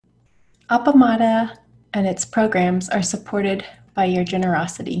Appamada and its programs are supported by your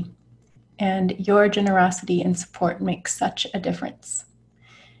generosity, and your generosity and support makes such a difference.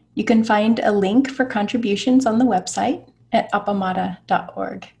 You can find a link for contributions on the website at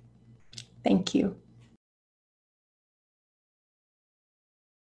appamada.org. Thank you.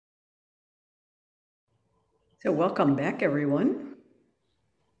 So welcome back, everyone.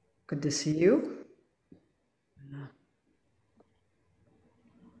 Good to see you.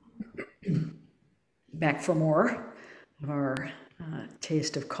 Back for more of our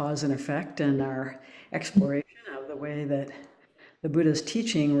taste of cause and effect and our exploration of the way that the Buddha's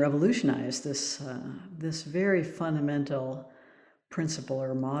teaching revolutionized this very fundamental principle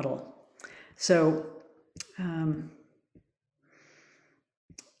or model. So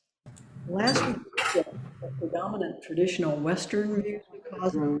last week, the predominant traditional Western views of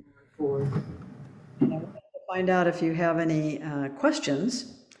cause and I wanted to find out if you have any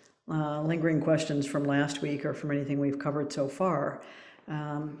questions, lingering questions from last week or from anything we've covered so far,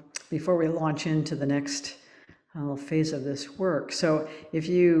 before we launch into the next phase of this work. So if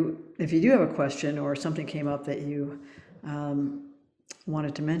you do have a question or something came up that you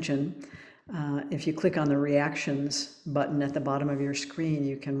wanted to mention, if you click on the reactions button at the bottom of your screen,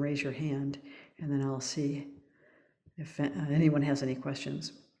 you can raise your hand and then I'll see if anyone has any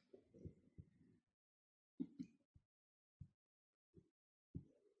questions.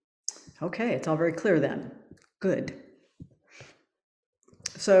 Okay, it's all very clear then. Good.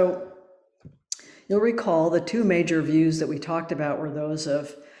 So you'll recall the two major views that we talked about were those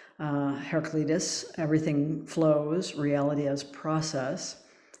of Heraclitus, everything flows, reality as process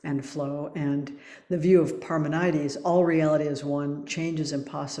and flow, and the view of Parmenides, all reality is one, change is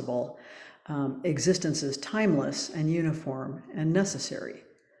impossible, existence is timeless and uniform and necessary.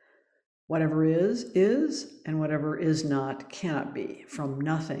 Whatever is, and whatever is not, cannot be. From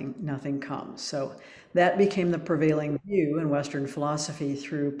nothing, nothing comes. So that became the prevailing view in Western philosophy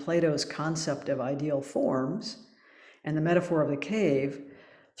through Plato's concept of ideal forms and the metaphor of the cave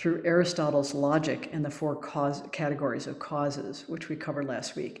through Aristotle's logic and the four categories of causes, which we covered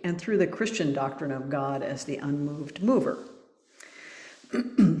last week, and through the Christian doctrine of God as the unmoved mover.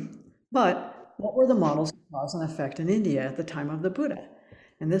 But what were the models of cause and effect in India at the time of the Buddha?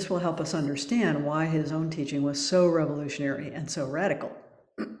 And this will help us understand why his own teaching was so revolutionary and so radical.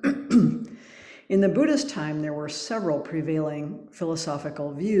 In the Buddha's time, there were several prevailing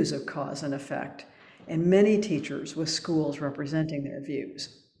philosophical views of cause and effect, and many teachers with schools representing their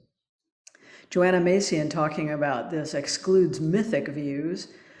views. Joanna Macy, in talking about this, excludes mythic views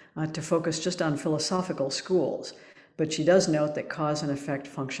to focus just on philosophical schools, but she does note that cause and effect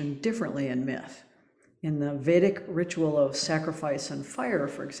function differently in myth. In the Vedic ritual of sacrifice and fire,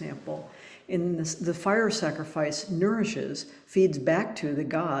 for example, in the fire sacrifice nourishes, feeds back to the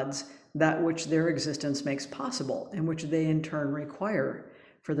gods that which their existence makes possible and which they in turn require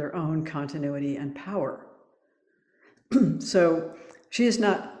for their own continuity and power. So she is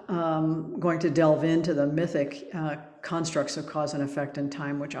not going to delve into the mythic constructs of cause and effect and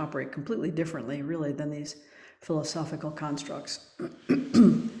time, which operate completely differently, really, than these philosophical constructs.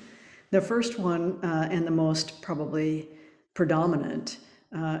 The first one, and the most probably predominant,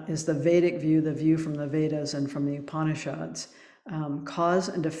 is the Vedic view, the view from the Vedas and from the Upanishads. Cause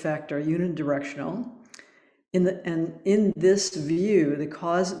and effect are unidirectional. In this view,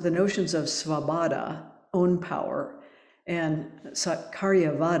 the notions of svabhada, own power, and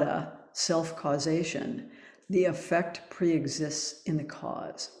satkaryavada, self-causation, the effect pre-exists in the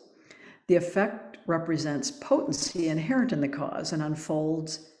cause. The effect represents potency inherent in the cause and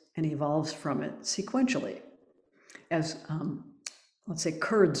unfolds and evolves from it sequentially, as let's say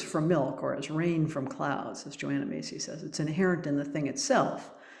curds from milk or as rain from clouds, as Joanna Macy says. It's inherent in the thing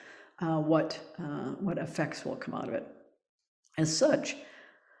itself, what effects will come out of it. As such,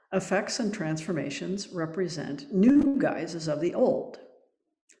 effects and transformations represent new guises of the old.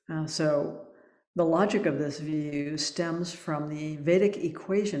 So the logic of this view stems from the Vedic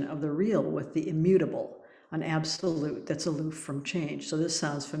equation of the real with the immutable, an absolute that's aloof from change. So this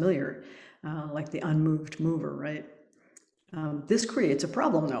sounds familiar, like the unmoved mover, right? This creates a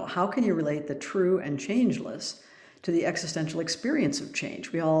problem, though. How can you relate the true and changeless to the existential experience of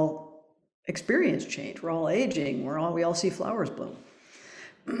change? We all experience change. We're all aging. We all see flowers bloom.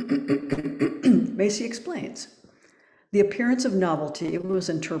 Macy explains. The appearance of novelty was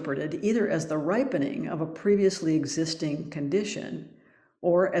interpreted either as the ripening of a previously existing condition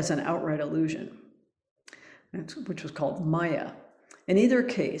or as an outright illusion, which was called Maya. In either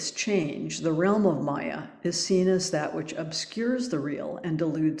case, change, the realm of Maya, is seen as that which obscures the real and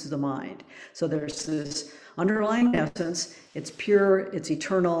deludes the mind. So there's this underlying essence, it's pure, it's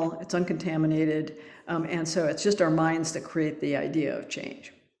eternal, it's uncontaminated, and so it's just our minds that create the idea of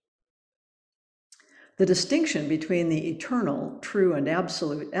change. The distinction between the eternal, true, and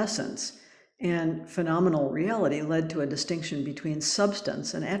absolute essence and phenomenal reality led to a distinction between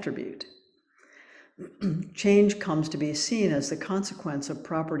substance and attribute. Change comes to be seen as the consequence of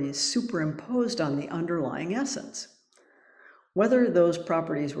properties superimposed on the underlying essence. Whether those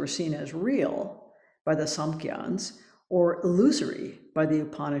properties were seen as real by the Samkhyans or illusory by the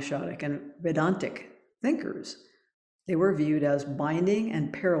Upanishadic and Vedantic thinkers, they were viewed as binding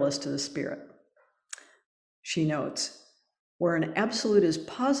and perilous to the spirit. She notes, where an absolute is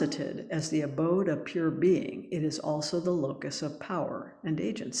posited as the abode of pure being, it is also the locus of power and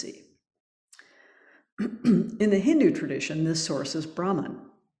agency. In the Hindu tradition, this source is Brahman,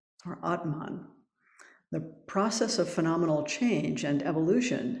 or Atman. The process of phenomenal change and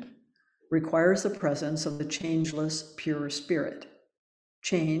evolution requires the presence of the changeless, pure spirit.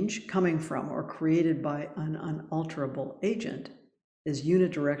 Change, coming from or created by an unalterable agent, is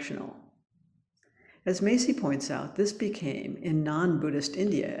unidirectional. As Macy points out, this became, in non-Buddhist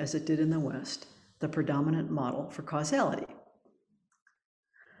India, as it did in the West, the predominant model for causality.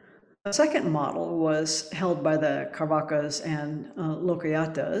 A second model was held by the Carvakas and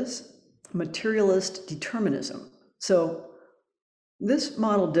Lokayatas, materialist determinism. So this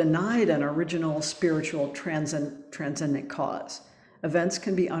model denied an original spiritual transcendent cause. Events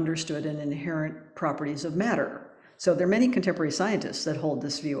can be understood in inherent properties of matter. So there are many contemporary scientists that hold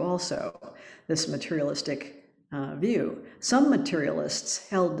this view also, this materialistic view. Some materialists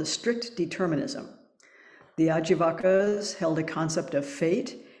held the strict determinism. The Ajivakas held a concept of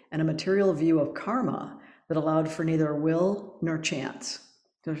fate and a material view of karma that allowed for neither will nor chance.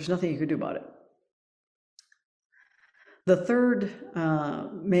 There's nothing you could do about it. The third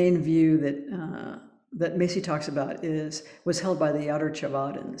main view that Macy talks about was held by the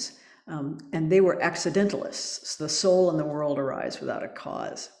Yadurchavadins, and they were accidentalists. The soul and the world arise without a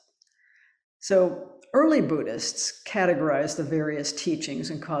cause. So early Buddhists categorized the various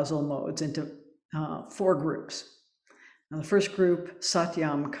teachings and causal modes into 4 groups. Now, the first group,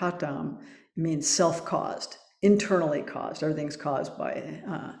 Satyam Katam, means self-caused, internally caused. Everything's caused by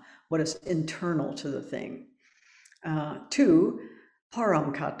what is internal to the thing. 2,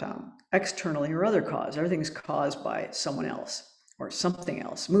 Param Katam, externally or other cause. Everything's caused by someone else or something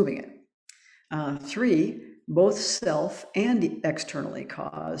else moving it. 3, both self and externally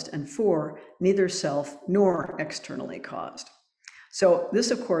caused. And 4, neither self nor externally caused. So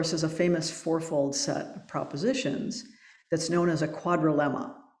this, of course, is a famous fourfold set of propositions that's known as a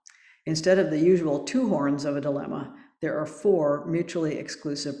quadrilemma. Instead of the usual 2 horns of a dilemma, there are 4 mutually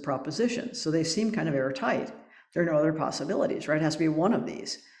exclusive propositions. So they seem kind of airtight. There are no other possibilities, right? It has to be one of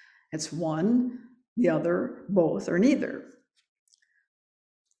these. It's one, the other, both, or neither.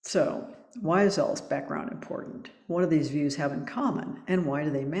 So why is all this background important? What do these views have in common, and why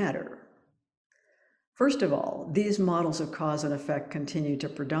do they matter? First of all, these models of cause and effect continue to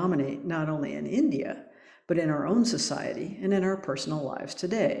predominate not only in India, but in our own society and in our personal lives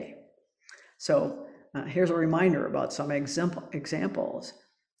today. So here's a reminder about some examples.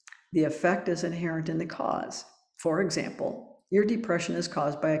 The effect is inherent in the cause. For example, your depression is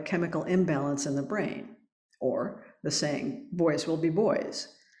caused by a chemical imbalance in the brain, or the saying, boys will be boys.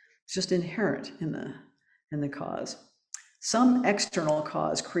 It's just inherent in the cause. Some external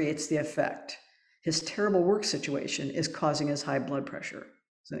cause creates the effect. His terrible work situation is causing his high blood pressure,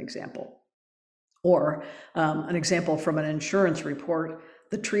 as an example. Or an example from an insurance report,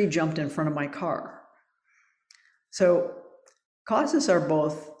 the tree jumped in front of my car. So causes are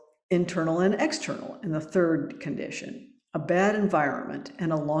both internal and external in the third condition. A bad environment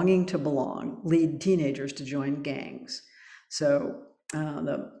and a longing to belong lead teenagers to join gangs. So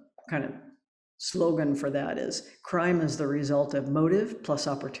the kind of slogan for that is, crime is the result of motive plus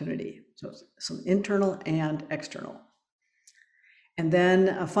opportunity. So it's some internal and external. And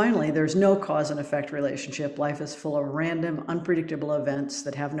then finally, there's no cause and effect relationship. Life is full of random, unpredictable events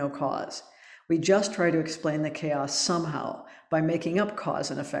that have no cause. We just try to explain the chaos somehow by making up cause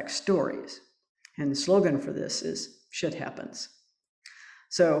and effect stories. And the slogan for this is, shit happens.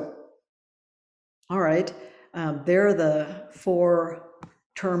 So, all right, there are the 4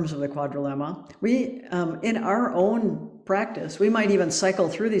 terms of the quadrilemma. We, in our own practice, we might even cycle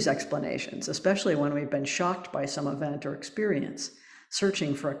through these explanations, especially when we've been shocked by some event or experience,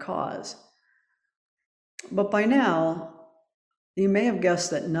 searching for a cause. But by now, You may have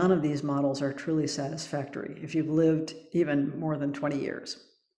guessed that none of these models are truly satisfactory if you've lived even more than 20 years.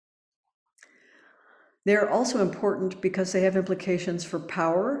 They are also important because they have implications for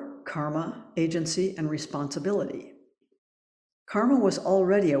power, karma, agency, and responsibility. Karma was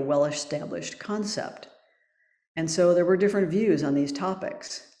already a well-established concept, and so there were different views on these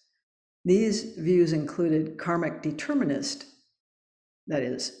topics. These views included karmic determinist, that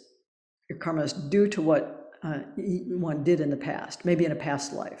is, your karma is due to what one did in the past, maybe in a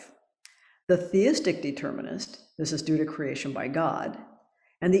past life. The theistic determinist, this is due to creation by God,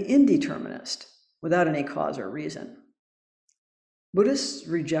 and the indeterminist, without any cause or reason. Buddhists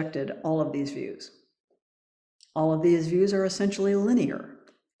rejected all of these views. All of these views are essentially linear.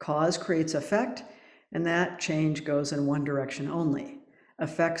 Cause creates effect, and that change goes in one direction only.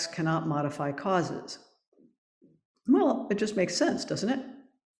 Effects cannot modify causes. Well, it just makes sense, doesn't it?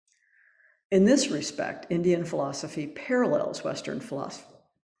 In this respect, Indian philosophy parallels Western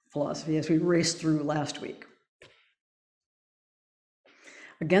philosophy as we raced through last week.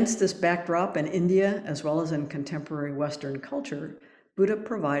 Against this backdrop in India, as well as in contemporary Western culture, Buddha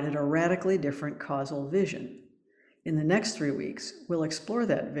provided a radically different causal vision. In the next 3 weeks, we'll explore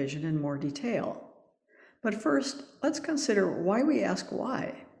that vision in more detail. But first, let's consider why we ask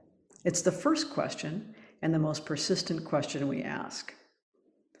why. It's the first question and the most persistent question we ask.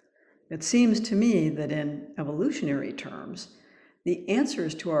 It seems to me that in evolutionary terms, the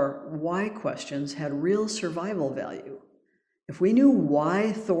answers to our why questions had real survival value. If we knew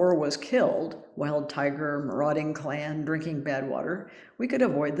why Thor was killed, wild tiger, marauding clan, drinking bad water, we could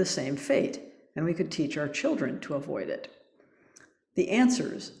avoid the same fate, and we could teach our children to avoid it. The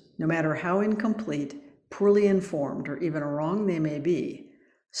answers, no matter how incomplete, poorly informed, or even wrong they may be,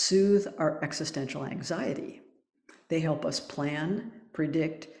 soothe our existential anxiety. They help us plan,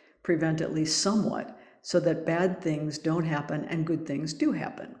 predict, prevent at least somewhat, so that bad things don't happen and good things do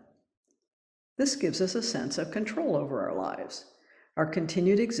happen. This gives us a sense of control over our lives, our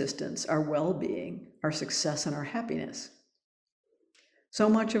continued existence, our well-being, our success, and our happiness. So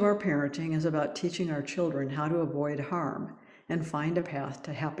much of our parenting is about teaching our children how to avoid harm and find a path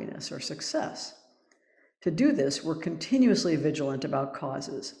to happiness or success. To do this, we're continuously vigilant about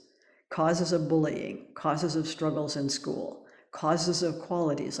causes of bullying, causes of struggles in school, causes of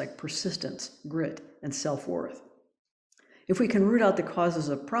qualities like persistence, grit, and self-worth. If we can root out the causes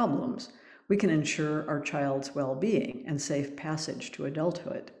of problems, we can ensure our child's well-being and safe passage to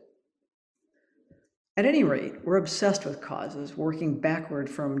adulthood. At any rate, we're obsessed with causes, working backward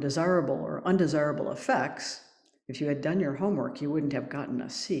from desirable or undesirable effects. If you had done your homework, you wouldn't have gotten a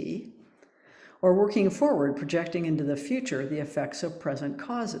C. Or working forward, projecting into the future the effects of present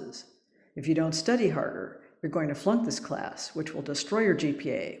causes. If you don't study harder, you're going to flunk this class, which will destroy your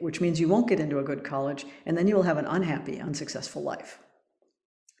GPA, which means you won't get into a good college, and then you will have an unhappy, unsuccessful life.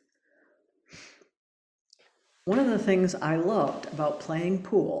 One of the things I loved about playing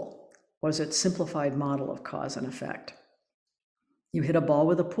pool was its simplified model of cause and effect. You hit a ball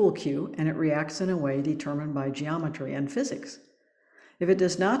with a pool cue, and it reacts in a way determined by geometry and physics. If it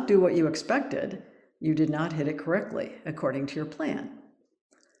does not do what you expected, you did not hit it correctly, according to your plan.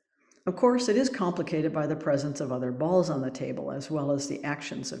 Of course, it is complicated by the presence of other balls on the table, as well as the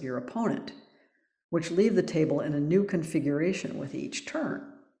actions of your opponent, which leave the table in a new configuration with each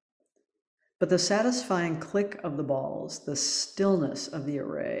turn. But the satisfying click of the balls, the stillness of the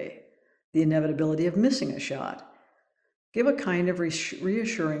array, the inevitability of missing a shot, give a kind of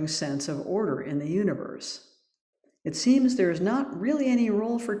reassuring sense of order in the universe. It seems there is not really any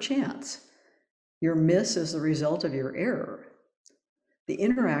role for chance. Your miss is the result of your error. The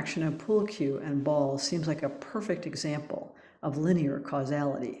interaction of pool cue and ball seems like a perfect example of linear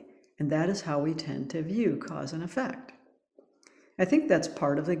causality, and that is how we tend to view cause and effect. I think that's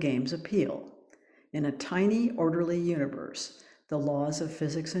part of the game's appeal. In a tiny, orderly universe, the laws of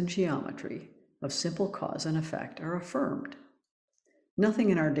physics and geometry, of simple cause and effect, are affirmed. Nothing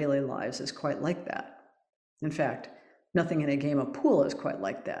in our daily lives is quite like that. In fact, nothing in a game of pool is quite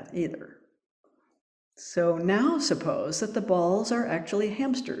like that either. So now suppose that the balls are actually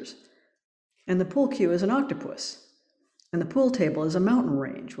hamsters, and the pool cue is an octopus, and the pool table is a mountain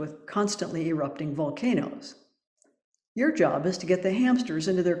range with constantly erupting volcanoes. Your job is to get the hamsters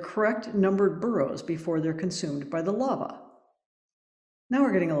into their correct numbered burrows before they're consumed by the lava. Now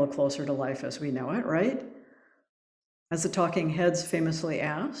we're getting a little closer to life as we know it, right? As the talking heads famously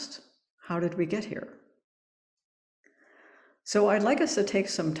asked, how did we get here? So I'd like us to take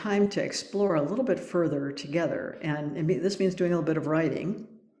some time to explore a little bit further together, and this means doing a little bit of writing,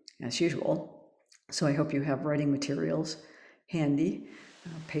 as usual. So I hope you have writing materials handy,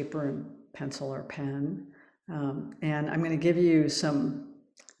 paper and pencil or pen, And I'm going to give you a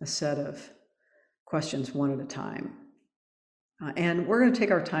set of questions one at a time. And we're going to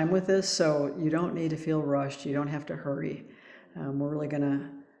take our time with this, so you don't need to feel rushed. You don't have to hurry. We're really going to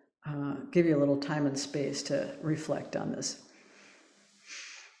give you a little time and space to reflect on this.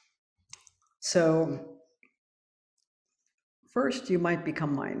 So first, you might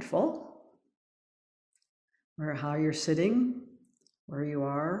become mindful, or how you're sitting, where you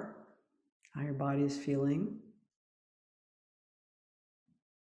are, how your body is feeling.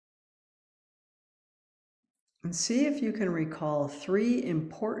 And see if you can recall 3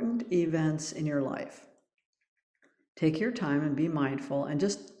 important events in your life. Take your time and be mindful, and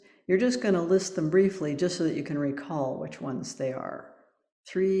you're just going to list them briefly just so that you can recall which ones they are.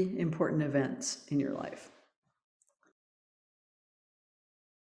 3 important events in your life.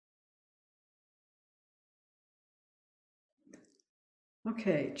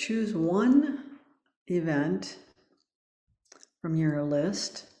 Okay, choose one event from your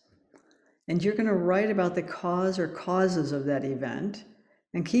list, and you're going to write about the cause or causes of that event,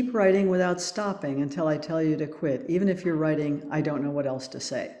 and keep writing without stopping until I tell you to quit, even if you're writing, I don't know what else to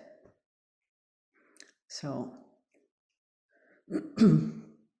say. So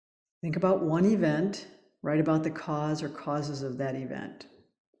think about one event, write about the cause or causes of that event.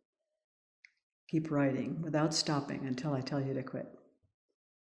 Keep writing without stopping until I tell you to quit.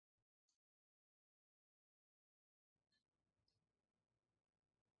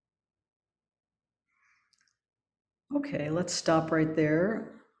 Okay, let's stop right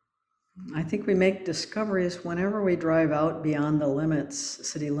there. I think we make discoveries whenever we drive out beyond the limits,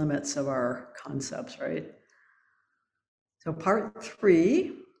 city limits of our concepts, right? So part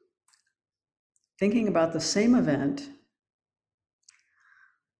 3, thinking about the same event,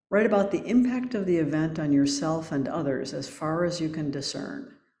 write about the impact of the event on yourself and others as far as you can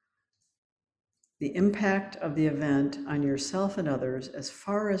discern. The impact of the event on yourself and others as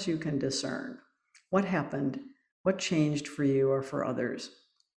far as you can discern. What happened? What changed for you or for others?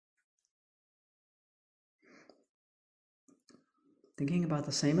 Thinking about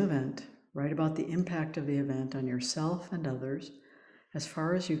the same event, write about the impact of the event on yourself and others as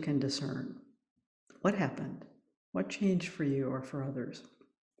far as you can discern. What happened? What changed for you or for others?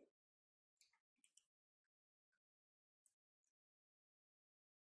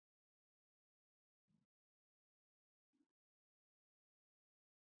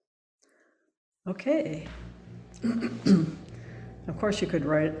 Okay. Of course, you could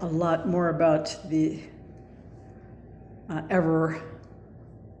write a lot more about the ever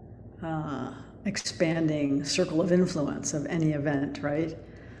expanding circle of influence of any event, right?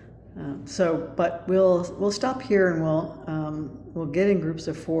 But we'll stop here, and we'll get in groups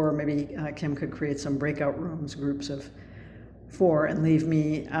of 4. Maybe Kim could create some breakout rooms, groups of 4, and leave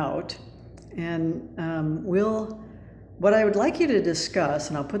me out. And what I would like you to discuss,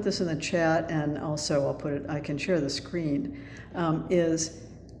 and I'll put this in the chat, and also I can share the screen, is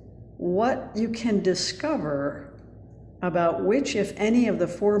what you can discover about which, if any, of the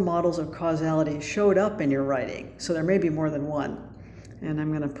 4 models of causality showed up in your writing. So there may be more than one. And I'm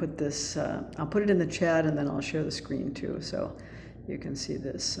going to put this, I'll put it in the chat, and then I'll share the screen too, so you can see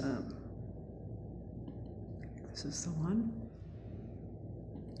this. This is the one.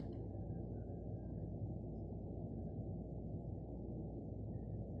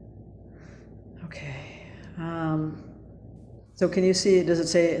 Okay. So can you see, does it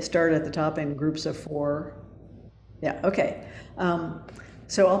say start at the top in groups of 4? Yeah, okay.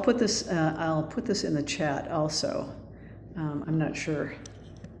 So I'll put this in the chat also. I'm not sure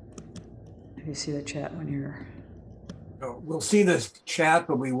if you see the chat when you're. We'll see the chat,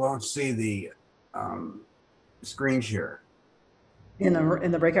 but we won't see the screen share. In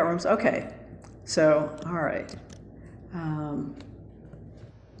the breakout rooms? Okay. So, all right.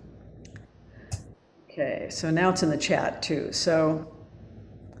 Okay, so now it's in the chat too. So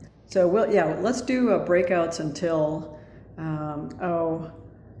let's do breakouts until,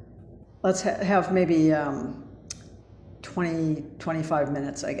 let's have maybe 20, 25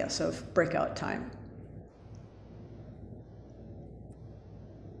 minutes, I guess, of breakout time.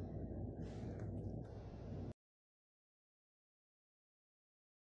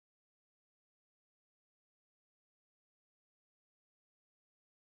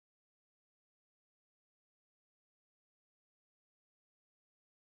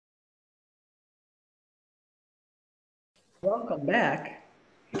 Welcome back.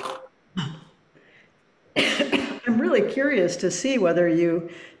 I'm really curious to see whether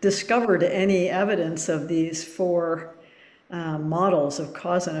you discovered any evidence of these 4 models of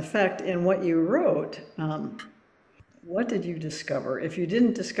cause and effect in what you wrote. What did you discover? If you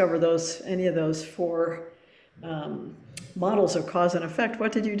didn't discover any of those 4 models of cause and effect,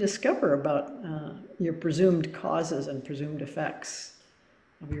 what did you discover about your presumed causes and presumed effects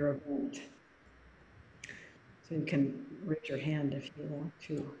of your event? So you can raise your hand if you want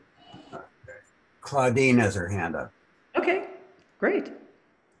to. Claudine has her hand up. Okay, great.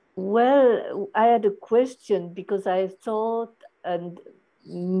 Well, I had a question because I thought, and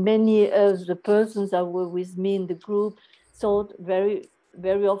many of the persons that were with me in the group thought very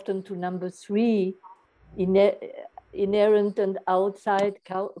often to number 3, inherent and outside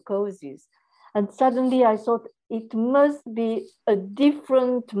causes. And suddenly I thought it must be a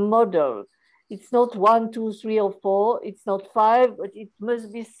different model. It's not 1, 2, 3, or 4, it's not 5, but it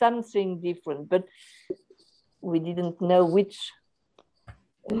must be something different. But we didn't know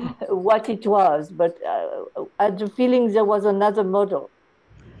what it was, but I had the feeling there was another model.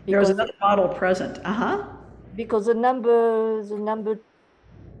 There was another model present. Because the number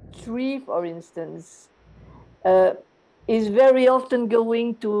 3, for instance, is very often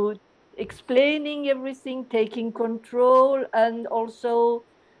going to explaining everything, taking control, and also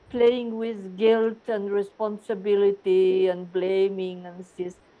playing with guilt and responsibility and blaming and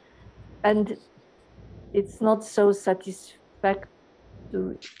this. And it's not so satisfactory.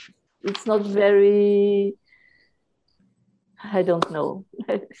 It's not very, I don't know,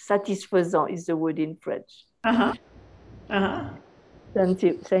 satisfaisant is the word in French. Thank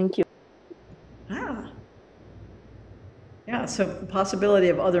you. Thank you. Yeah, so the possibility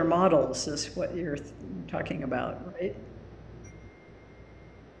of other models is what you're talking about, right?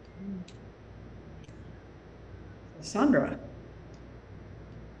 Sandra.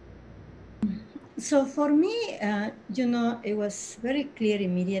 So for me, it was very clear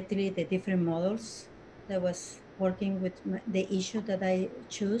immediately the different models that was working with the issue that I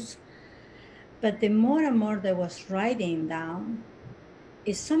choose. But the more and more that I was writing down,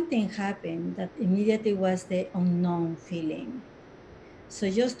 if something happened that immediately was the unknown feeling. So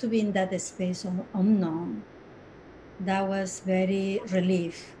just to be in that space of unknown, that was very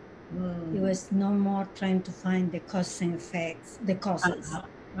relief. It was no more trying to find the cause and effects, the causes.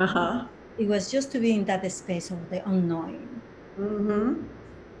 It was just to be in that space of the unknown.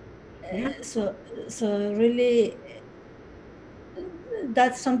 So really,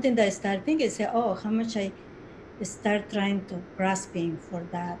 that's something that I start thinking. Say, oh, how much I start trying to grasping for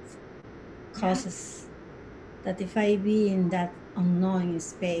that causes. That if I be in that unknown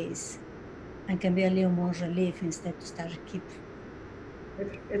space, I can be a little more relief instead to start keep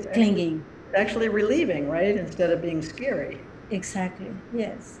clinging. Actually relieving, right? Instead of being scary. Exactly.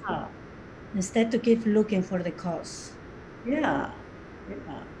 Yes. Instead to keep looking for the cause. Yeah. It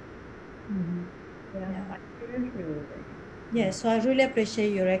is relieving. Yeah. So I really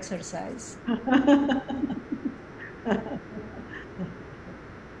appreciate your exercise.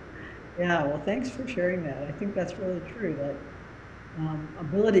 Yeah, well, thanks for sharing that. I think that's really true, that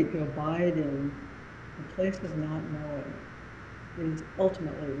ability to abide in the place of not knowing is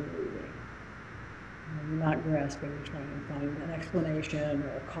ultimately relieving. You're not grasping to try and find an explanation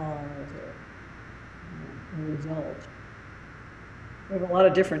or a cause or a result. We have a lot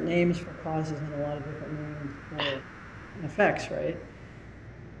of different names for causes and a lot of different names for effects, right?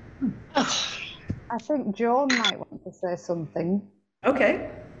 I think Joan might want to say something.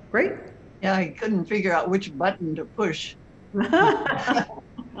 Okay, great. Yeah, I couldn't figure out which button to push.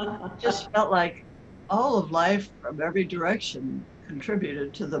 Just felt like all of life from every direction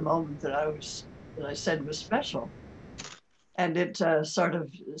contributed to the moment that I said was special. And it sort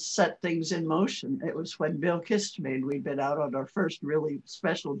of set things in motion. It was when Bill kissed me and we'd been out on our first really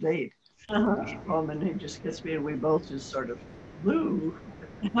special date. And he just kissed me and we both just sort of blew.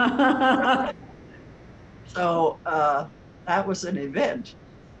 So that was an event.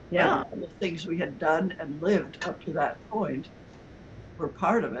 Yeah. The things we had done and lived up to that point were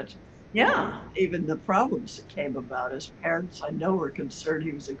part of it. Yeah. Even the problems that came about as parents, I know were concerned.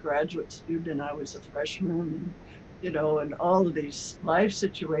 He was a graduate student and I was a freshman, and, and all of these life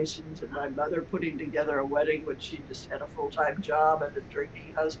situations, and my mother putting together a wedding when she just had a full-time job and a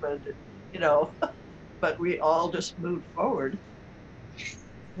drinking husband, and, but we all just moved forward.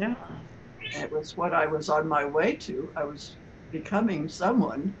 Yeah. It was what I was on my way to. I was becoming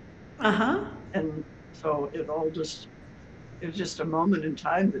someone. And so it was just a moment in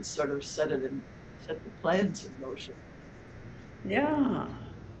time that sort of set the plans in motion. Yeah.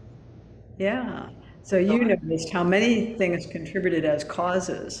 Yeah. So you noticed how many things contributed as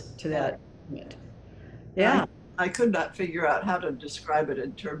causes to that moment. Yeah. I could not figure out how to describe it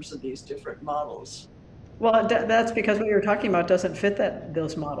in terms of these different models. Well, that's because what you're talking about doesn't fit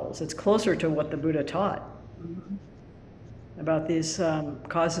those models. It's closer to what the Buddha taught about these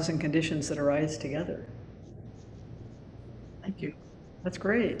causes and conditions that arise together. Thank you. That's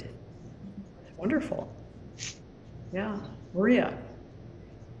great. Wonderful. Yeah. Maria.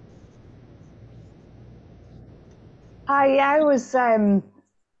 I was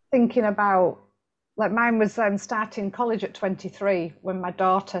thinking about, like, mine was starting college at 23 when my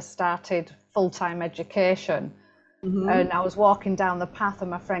daughter started full-time education. And I was walking down the path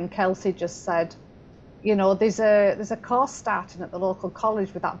and my friend Kelsey just said, you know, there's a course starting at the local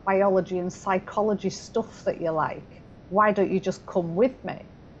college with that biology and psychology stuff that you like. Why don't you just come with me?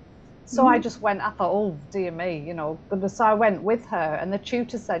 So I just went, I thought, oh dear me, you know, so I went with her and the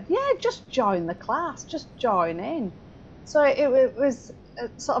tutor said, yeah, just join the class, just join in. So it was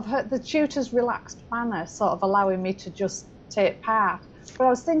sort of the tutor's relaxed manner, sort of allowing me to just take part. But I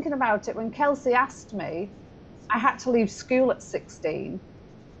was thinking about it when Kelsey asked me, I had to leave school at 16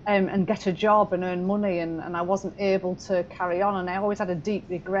 and get a job and earn money, and I wasn't able to carry on. And I always had a deep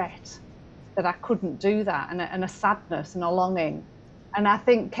regret that I couldn't do that, and a sadness and a longing. And I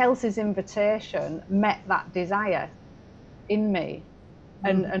think Kelsey's invitation met that desire in me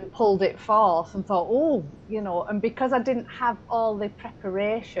and pulled it forth and thought, oh, you know, and because I didn't have all the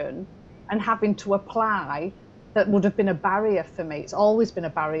preparation and having to apply, that would have been a barrier for me. It's always been a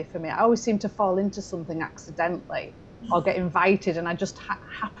barrier for me. I always seem to fall into something accidentally or get invited and I just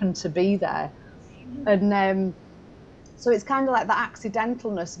happen to be there. And so it's kind of like the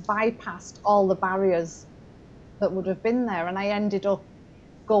accidentalness bypassed all the barriers that would have been there, and I ended up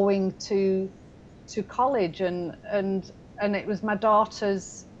going to college, and it was my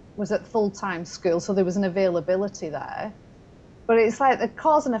daughter's was at full-time school, so there was an availability there. But it's like the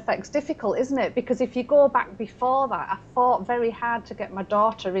cause and effect's difficult, isn't it? Because if you go back before that, I fought very hard to get my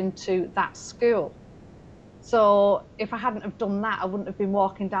daughter into that school. So if I hadn't have done that, I wouldn't have been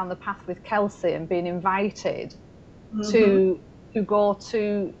walking down the path with Kelsey and being invited to go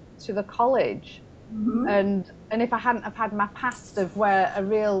to the college. And if I hadn't have had my past of where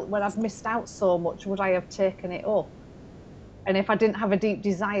I've missed out so much, would I have taken it up? And if I didn't have a deep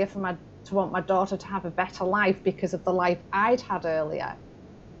desire to want my daughter to have a better life because of the life I'd had earlier,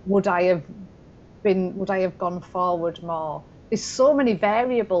 would I have gone forward more? There's so many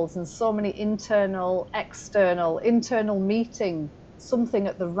variables and so many internal meeting something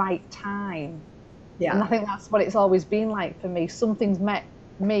at the right time. Yeah. And I think that's what it's always been like for me. Something's met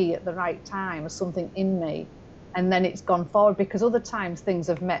me at the right time, or something in me, and then it's gone forward, because other times things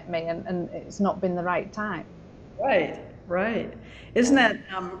have met me and it's not been the right time. Right. Isn't that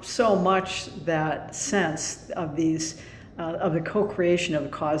so much that sense of these of the co-creation of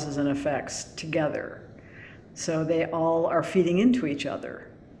causes and effects together? So they all are feeding into each other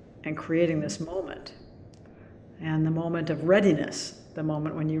and creating this moment, and the moment of readiness, the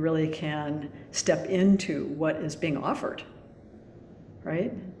moment when you really can step into what is being offered.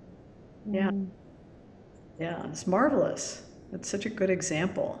 Right? Yeah. Yeah, it's marvelous. That's such a good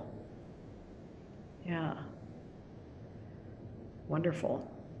example. Yeah. Wonderful.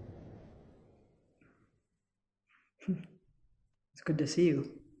 It's good to see you.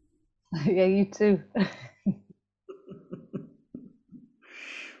 Yeah, you too.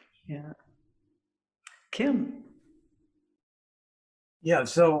 Yeah. Kim. Yeah,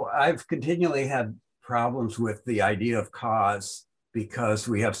 so I've continually had problems with the idea of cause because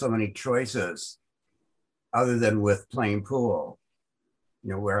we have so many choices other than with playing pool,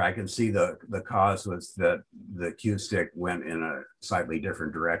 you know, where I can see the cause was that the cue stick went in a slightly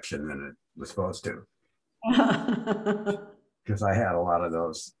different direction than it was supposed to. Because I had a lot of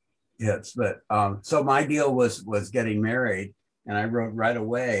those hits. But so my deal was getting married, and I wrote right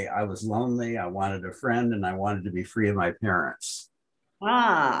away, I was lonely, I wanted a friend, and I wanted to be free of my parents.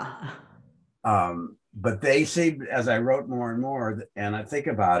 But they seemed, as I wrote more and more, and I think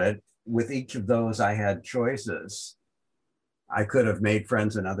about it, with each of those I had choices. I could have made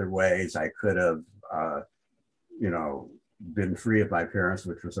friends in other ways. I could have, you know, been free of my parents,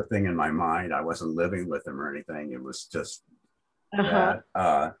 which was a thing in my mind. I wasn't living with them or anything. It was just that.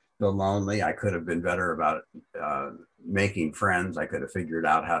 The lonely, I could have been better about making friends. I could have figured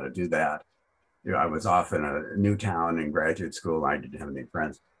out how to do that. You know, I was off in a new town in graduate school. I didn't have any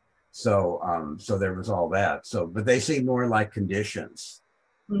friends. So, so there was all that. So, but they seem more like conditions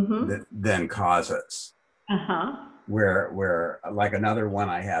than causes. Where like another one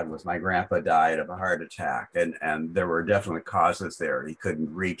I had was my grandpa died of a heart attack, and there were definitely causes there. He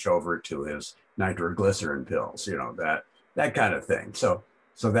couldn't reach over to his nitroglycerin pills, you know, that kind of thing. So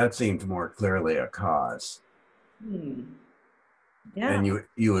that seemed more clearly a cause. Yeah. And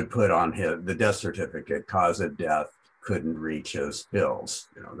you would put on the death certificate, cause of death, couldn't reach his bills,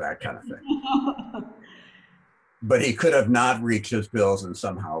 you know, that kind of thing. But he could have not reached his bills and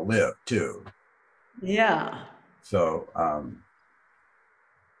somehow lived too. Yeah. So,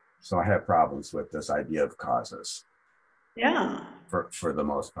 so I have problems with this idea of causes. Yeah. For the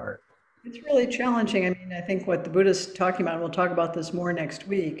most part. It's really challenging. I mean, I think what the Buddha's talking about, and we'll talk about this more next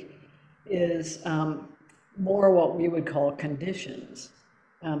week, is more what we would call conditions.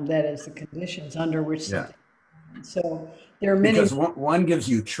 That is the conditions under which something. So there are many. Because one gives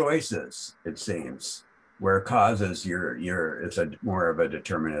you choices, it seems, where causes it's a more of a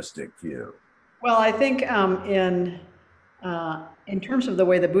deterministic view. Well, I think in terms of the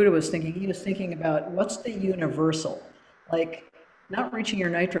way the Buddha was thinking, he was thinking about what's the universal. Like, not reaching your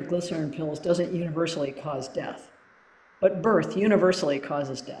nitroglycerin pills doesn't universally cause death, but birth universally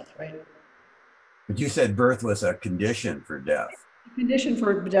causes death, right? But you said birth was a condition for death. A condition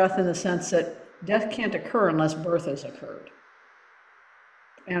for death in the sense that death can't occur unless birth has occurred.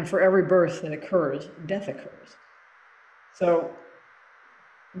 And for every birth that occurs, death occurs. So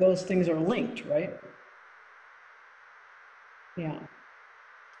those things are linked, right? Yeah.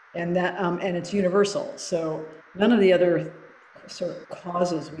 And that and it's universal. So none of the other sort of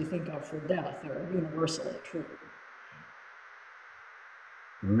causes we think of for death are universally true.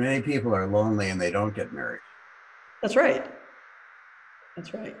 Many people are lonely and they don't get married. That's right.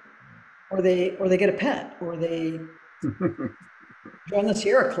 That's right. Or they get a pet, or they join the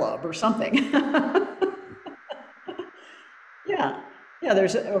Sierra Club or something. Yeah. Yeah,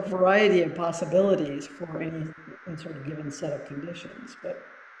 there's a variety of possibilities for any sort of given set of conditions, but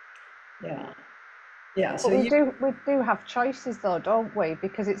yeah. Yeah, so but we do have choices though, don't we?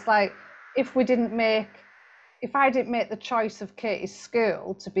 Because it's like, if I didn't make the choice of Katie's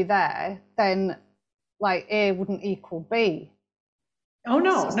school to be there, then like A wouldn't equal B. Oh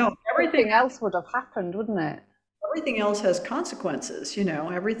no, no, everything else would have happened, wouldn't it? Everything else has consequences,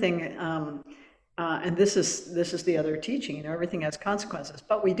 everything, and this is the other teaching, everything has consequences,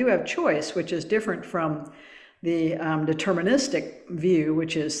 but we do have choice, which is different from the deterministic view,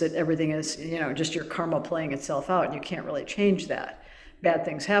 which is that everything is, just your karma playing itself out and you can't really change that. Bad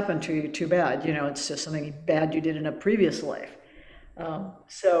things happen to you, too bad, it's just something bad you did in a previous life.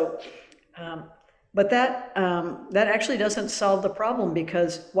 But that actually doesn't solve the problem,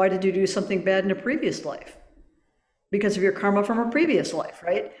 because why did you do something bad in a previous life? Because of your karma from a previous life,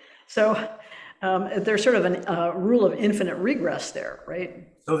 right? So there's sort of a rule of infinite regress there, right?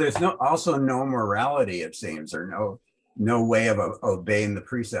 So there's also no morality, it seems, or no way of obeying the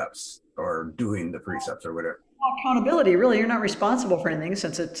precepts or doing the precepts or whatever. Accountability, really, you're not responsible for anything,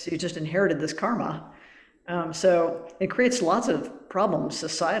 since you just inherited this karma. So it creates lots of problems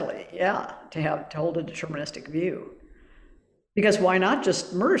societally, to hold a deterministic view. Because why not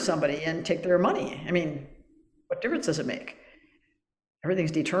just murder somebody and take their money? I mean, what difference does it make?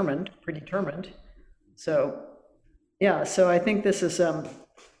 Everything's predetermined. So, so I think this is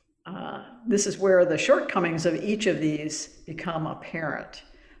where the shortcomings of each of these become apparent.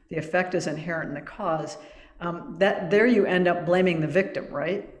 The effect is inherent in the cause. There you end up blaming the victim,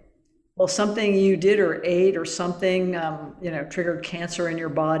 right? Well, something you did or ate or something, triggered cancer in your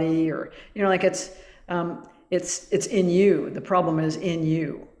body, or, like it's in you. The problem is in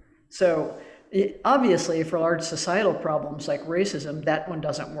you. So obviously for large societal problems like racism, that one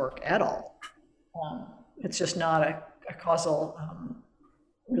doesn't work at all. It's just not a causal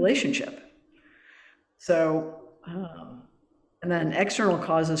relationship. So, and then external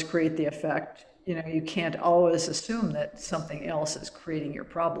causes create the effect. You can't always assume that something else is creating your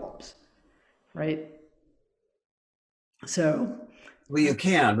problems, right? So. Well, you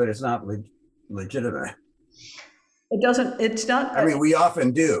can, but it's not legitimate. It's not. I mean, we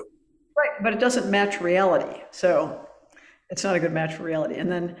often do. Right, but it doesn't match reality. So it's not a good match for reality.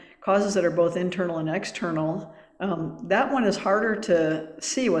 And then causes that are both internal and external, that one is harder to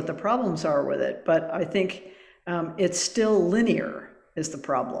see what the problems are with it, but I think it's still linear is the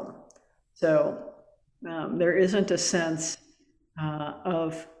problem. So there isn't a sense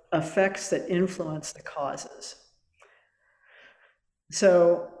of effects that influence the causes.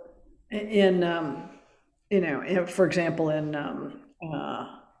 So for example, in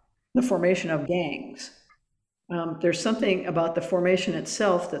the formation of gangs, there's something about the formation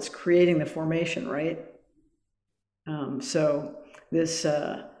itself that's creating the formation, right? So this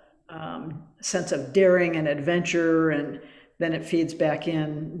sense of daring and adventure, and then it feeds back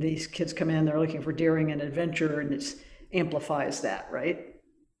in. These kids come in, they're looking for daring and adventure, and it amplifies that, right?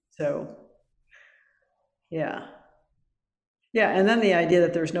 So, yeah, and then the idea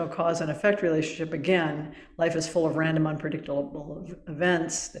that there's no cause and effect relationship. Again, life is full of random, unpredictable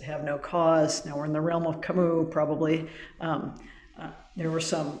events that have no cause. Now we're in the realm of Camus, probably. There were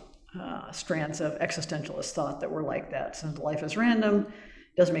some strands of existentialist thought that were like that. Since life is random,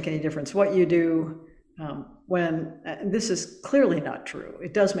 it doesn't make any difference what you do. when this is clearly not true.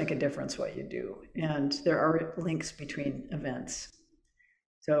 It does make a difference what you do, and there are links between events.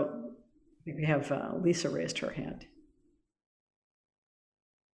 So we have Lisa raised her hand.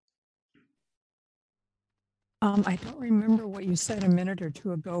 I don't remember what you said a minute or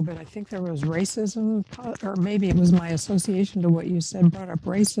two ago, but I think there was racism, or maybe it was my association to what you said brought up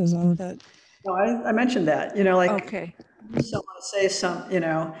racism. That No, I mentioned that. You know, like okay, someone say some, you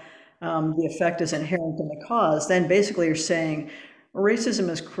know, the effect is inherent in the cause. Then basically you're saying racism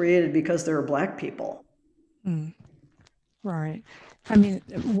is created because there are Black people. Right. I mean,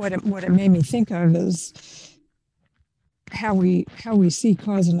 what it made me think of is how we see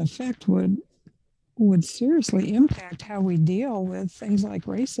cause and effect would seriously impact how we deal with things like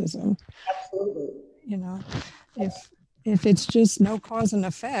racism. Absolutely. You know, if it's just no cause and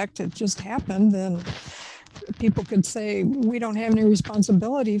effect, it just happened, then people could say we don't have any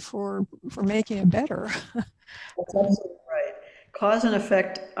responsibility for making it better. That's absolutely right. Cause and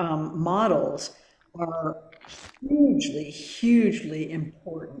effect models are hugely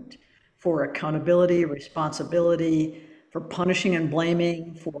important for accountability, responsibility, for punishing and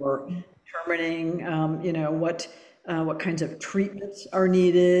blaming, for determining, you know, what kinds of treatments are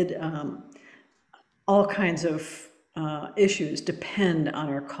needed. All kinds of issues depend on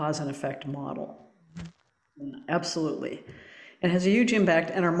our cause and effect model. Absolutely. It has a huge impact,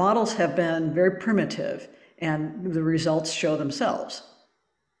 and our models have been very primitive, and the results show themselves.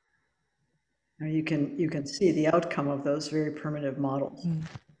 You can see the outcome of those very primitive models.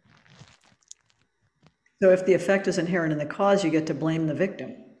 So if the effect is inherent in the cause, you get to blame the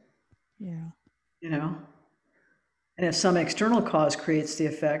victim. Yeah. You know? And if some external cause creates the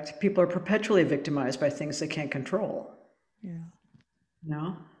effect, people are perpetually victimized by things they can't control. Yeah. You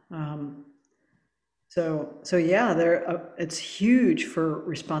know? So yeah, it's huge for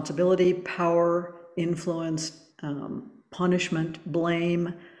responsibility, power, influence, punishment,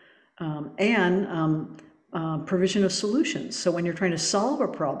 blame, and provision of solutions. So when you're trying to solve a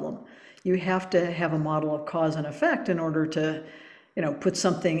problem, you have to have a model of cause and effect in order to, you know, put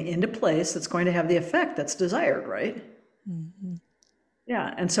something into place that's going to have the effect that's desired, right? Mm-hmm.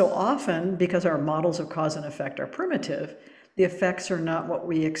 Yeah, and so often, because our models of cause and effect are primitive, the effects are not what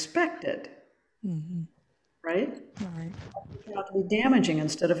we expected, right? Right. They have to be damaging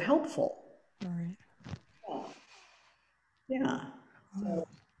instead of helpful. Right. Yeah.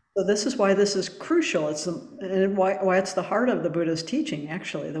 So this is why this is crucial. And why it's the heart of the Buddha's teaching,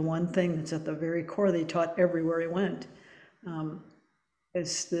 actually. The one thing that's at the very core that he taught everywhere he went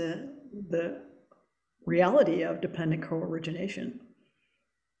is the reality of dependent co-origination.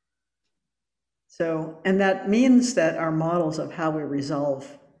 So, and that means that our models of how we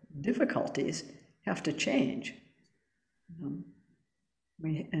resolve difficulties have to change.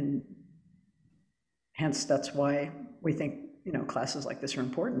 And hence, that's why we think, you know, classes like this are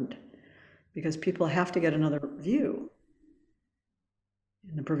important, because people have to get another view,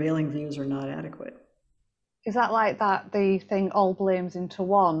 and the prevailing views are not adequate. Is that like that, the thing all blames into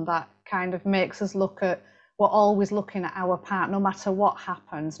one, that kind of makes us look at, we're always looking at our part, no matter what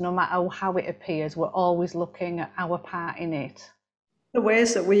happens, no matter how it appears, we're always looking at our part in it? The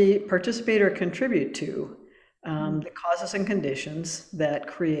ways that we participate or contribute to the causes and conditions that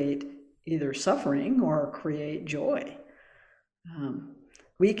create either suffering or create joy.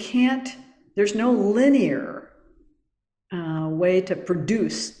 We can't, there's no linear way to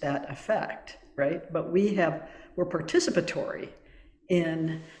produce that effect, right? But we're participatory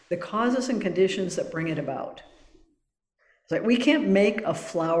in the causes and conditions that bring it about. It's like we can't make a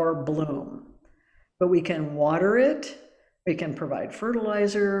flower bloom, but we can water it, we can provide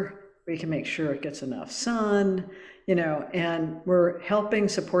fertilizer, we can make sure it gets enough sun, you know, and we're helping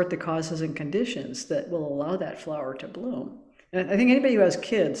support the causes and conditions that will allow that flower to bloom. And I think anybody who has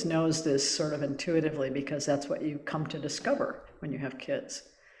kids knows this sort of intuitively, because that's what you come to discover when you have kids.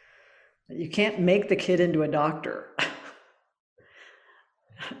 You can't make the kid into a doctor,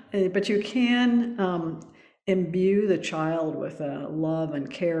 but you can imbue the child with love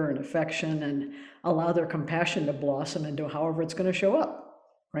and care and affection and allow their compassion to blossom into however it's going to show up,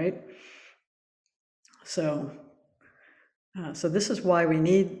 right? So this is why we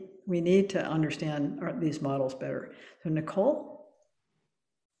need to understand these models better. So Nicole?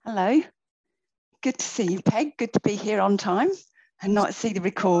 Hello. Good to see you, Peg. Good to be here on time and not see the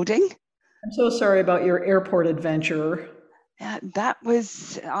recording. I'm so sorry about your airport adventure.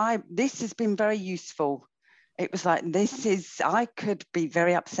 This has been very useful. It was like, I could be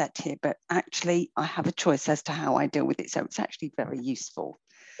very upset here, but actually I have a choice as to how I deal with it. So it's actually very useful.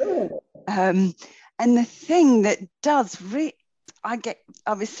 And the thing that does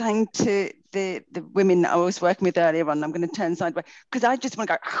I was saying to the women that I was working with earlier on, I'm going to turn sideways because I just want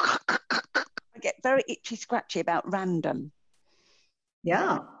to go. I get very itchy, scratchy about random.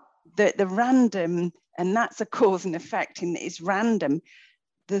 Yeah. The random, and that's a cause and effect in that it's random.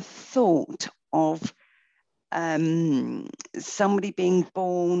 The thought of somebody being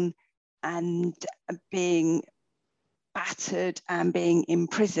born and being battered and being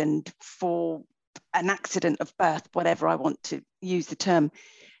imprisoned for an accident of birth, whatever I want to use the term,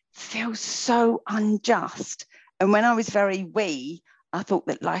 feels so unjust. And when I was very wee, I thought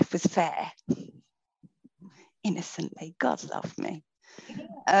that life was fair. Innocently, God love me.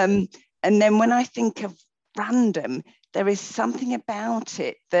 And then when I think of random, there is something about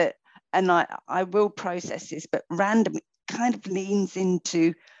it that, and I will process this, but random kind of leans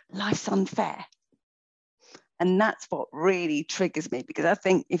into life's unfair. And that's what really triggers me, because I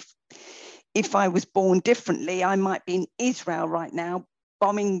think if I was born differently, I might be in Israel right now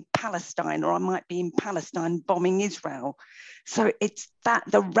bombing Palestine, or I might be in Palestine bombing Israel. So it's that,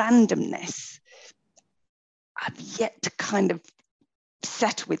 the randomness, I've yet to kind of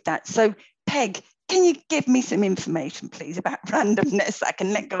settle with that. So Peg, can you give me some information, please, about randomness? I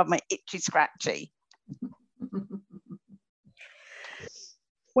can let go of my itchy scratchy.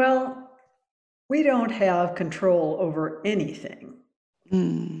 Well, we don't have control over anything.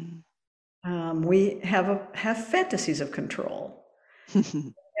 We have fantasies of control. We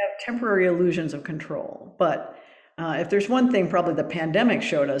have temporary illusions of control. But if there's one thing probably the pandemic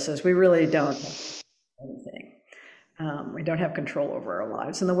showed us, is we really don't have anything. We don't have control over our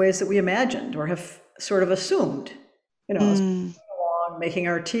lives in the ways that we imagined or have sort of assumed. You know, along, making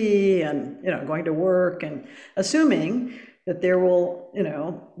our tea and, you know, going to work and assuming that there will, you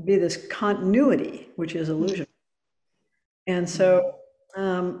know, be this continuity, which is illusion. And so,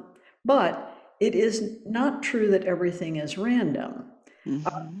 but it is not true that everything is random. We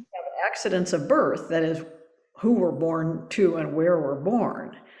have accidents of birth, that is, who we're born to and where we're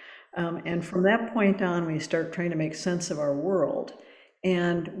born. And from that point on, we start trying to make sense of our world.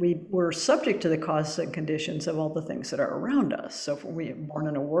 And we're subject to the causes and conditions of all the things that are around us. So if we're born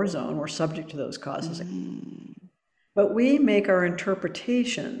in a war zone, we're subject to those causes. But we make our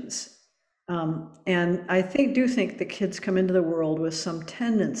interpretations. And I do think the kids come into the world with some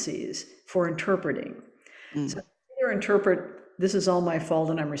tendencies for interpreting. So either interpret, this is all my fault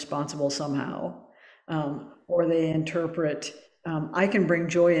and I'm responsible somehow, or they interpret, I can bring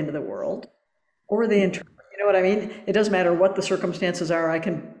joy into the world, or they interpret, you know what I mean? It doesn't matter what the circumstances are, I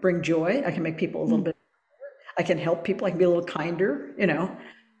can bring joy, I can make people a little bit, I can help people, I can be a little kinder, you know?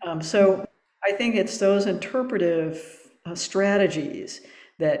 So I think it's those interpretive strategies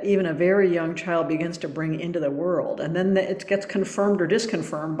that even a very young child begins to bring into the world, and then it gets confirmed or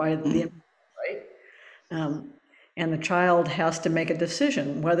disconfirmed by the right? And the child has to make a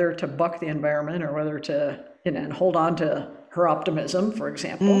decision whether to buck the environment or whether to, you know, and hold on to her optimism, for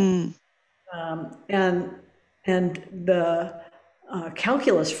example. And the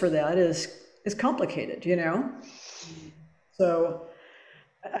calculus for that is complicated, you know? So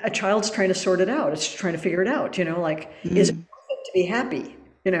a child's trying to sort it out. It's trying to figure it out, you know, like, is it worth it to be happy,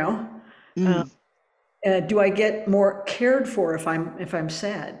 you know? Do I get more cared for if I'm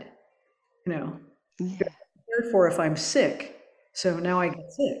sad, you know? Cared for if I'm sick, so now I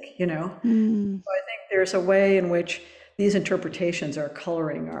get sick, you know? So I think there's a way in which these interpretations are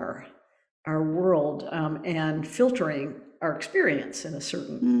coloring our world and filtering our experience in a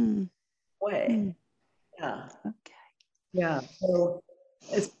certain way. Yeah. Okay. Yeah. So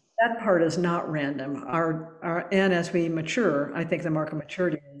that part is not random. And as we mature, I think the mark of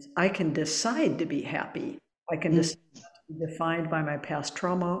maturity is I can decide to be happy. I can decide to be defined by my past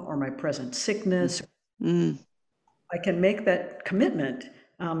trauma or my present sickness. I can make that commitment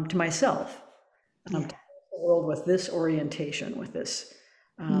to myself, to the world with this orientation, with this,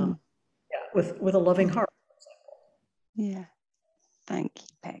 with a loving heart, for example. Yeah. Thank you,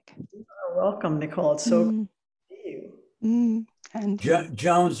 Peg. You're welcome, Nicole. It's so good to see you. And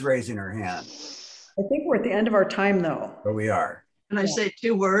Joan's raising her hand. I think we're at the end of our time, though. But we are. Can I say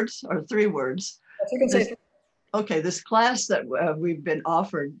 2 words or 3 words? If you can say Okay, this class that we've been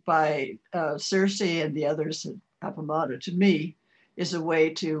offered by Circe and the others at Appamada, to me, is a way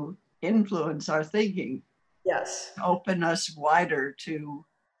to influence our thinking. yes. Open us wider to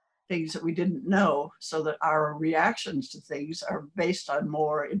things that we didn't know, so that our reactions to things are based on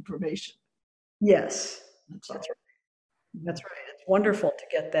more information. Yes. That's all. That's right. That's right. It's wonderful to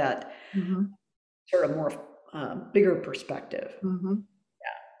get that sort of more bigger perspective.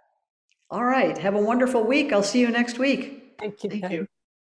 All right. Have a wonderful week. I'll see you next week. Thank you. Thank you.